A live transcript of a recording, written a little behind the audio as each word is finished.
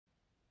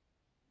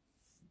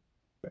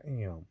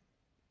Bam.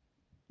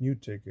 New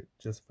ticket.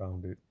 Just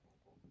found it.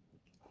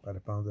 But I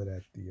found it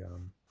at the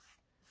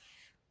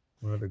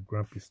one of the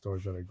grumpy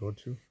stores that I go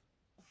to.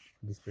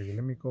 I just figured,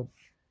 let me go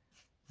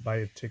buy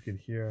a ticket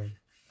here.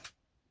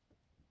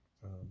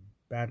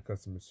 Bad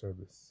customer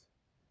service.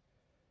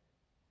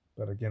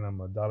 But again,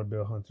 I'm a dollar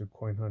bill hunter,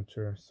 coin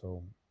hunter,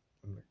 so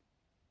I'm like,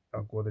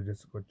 I'll go there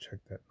just to go check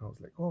that. And I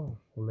was like, oh,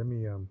 well, let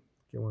me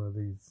get one of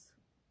these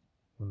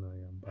when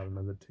I bought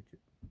another ticket.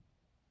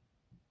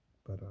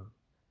 But all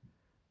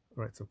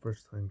right, so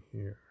first time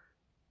here.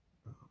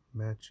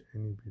 Match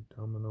any of your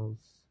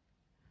dominoes.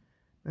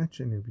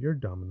 Match any of your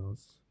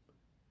dominoes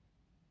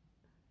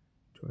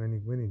to any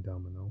winning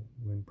domino.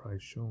 Win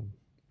prize shown.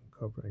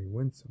 Uncover a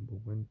win symbol.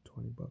 Win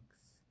 20 bucks.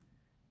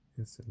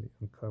 Instantly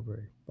uncover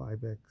a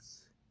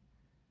 5x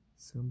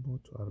symbol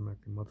to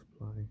automatically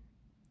multiply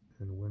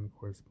and win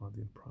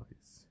corresponding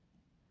prize.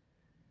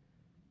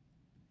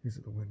 These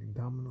are the winning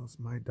dominoes.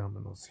 My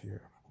dominoes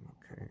here.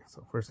 Okay,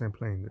 so first time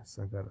playing this,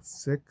 I got a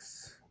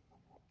 6,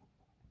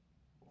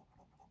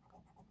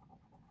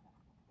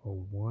 a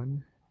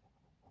 1,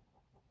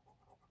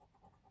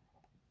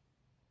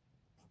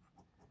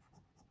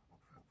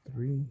 a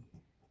 3,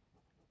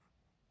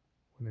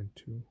 1 and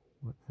 2,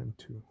 1 and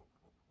 2,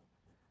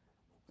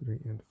 3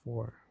 and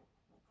 4,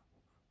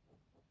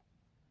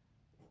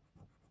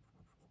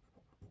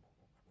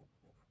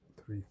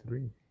 3,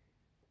 3,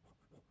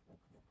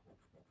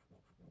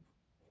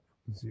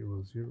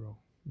 0, 0.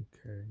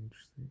 Okay,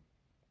 interesting.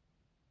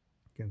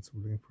 Again, so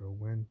we're looking for a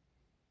win.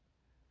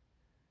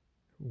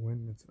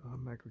 Win, it's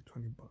automatically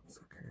 20 bucks.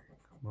 Okay,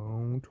 come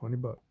on, 20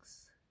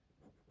 bucks.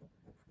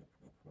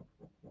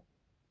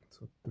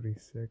 So 3,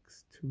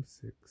 6, 2,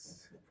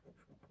 6,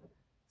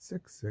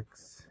 6,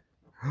 6.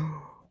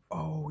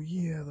 Oh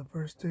yeah, the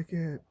first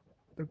ticket.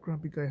 The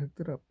grumpy guy hooked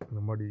it up, and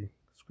I'm already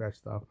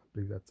scratched off. I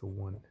believe that's a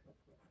 1.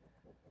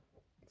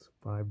 It's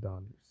 $5.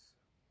 Okay.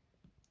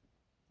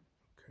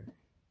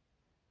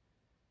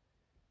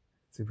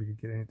 Let's see if we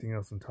could get anything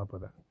else on top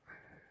of that.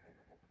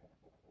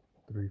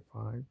 3,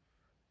 5.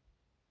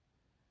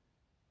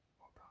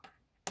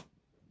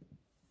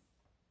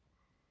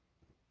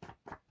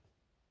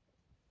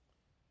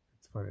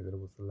 It's funny that it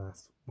was the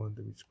last one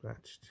that we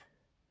scratched.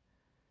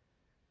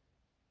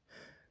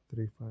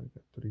 3, 5,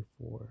 got 3,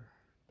 4,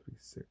 3,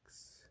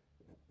 6,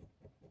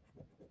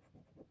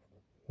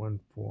 1,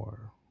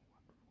 4,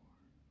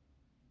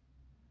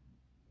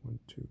 1,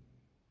 2.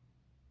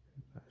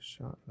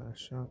 Last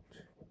shot.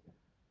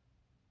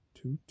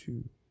 2,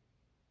 2.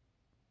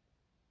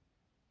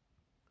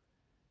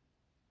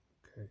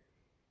 Okay.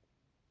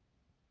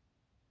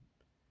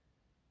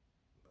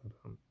 But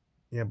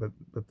yeah, but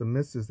the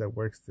missus that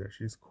works there,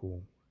 she's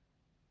cool.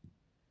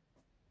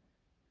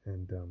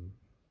 And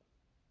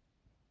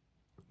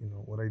you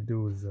know what I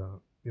do is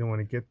you know, when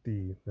I get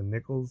the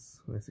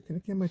nickels, I say, can I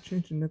get my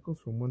change in nickels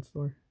from one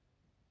store?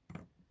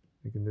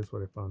 Thinking this is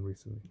what I found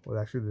recently. Well,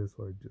 actually, this is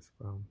what I just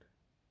found.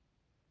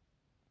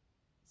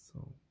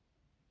 So,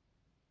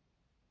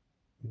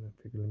 you know, I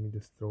figured let me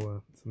just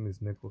throw some of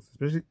these nickels,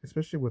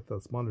 especially with the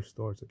smaller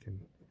stores. I can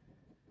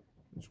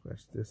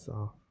scratch this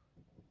off.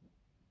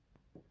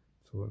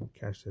 So let me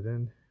cash it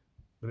in.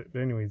 But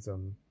anyways, let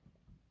me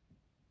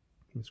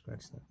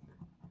scratch that.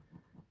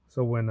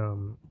 So when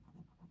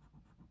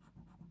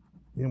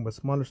you know, with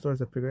smaller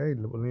stores, I figure, hey,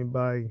 let me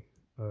buy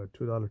a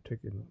 $2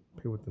 ticket and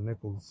pay with the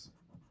nickels.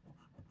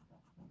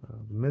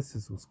 The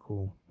missus was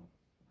cool,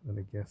 and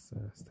I guess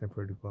it's time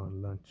for her to go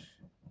on lunch.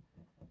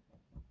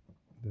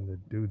 Then the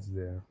dude's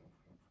there,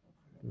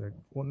 like,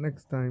 well,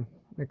 next time,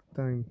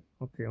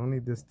 okay, only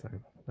this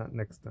time, not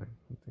next time.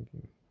 I'm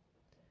thinking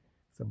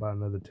it's about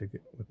another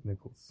ticket with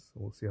nickels, so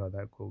we'll see how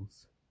that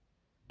goes.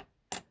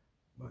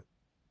 But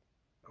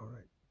all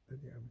right,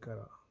 yeah, I've got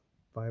a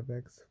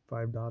 5x,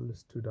 $5,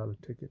 $2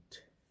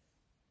 ticket.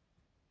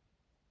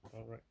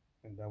 All right,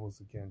 and that was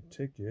again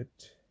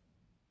ticket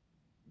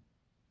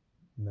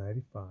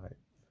 95.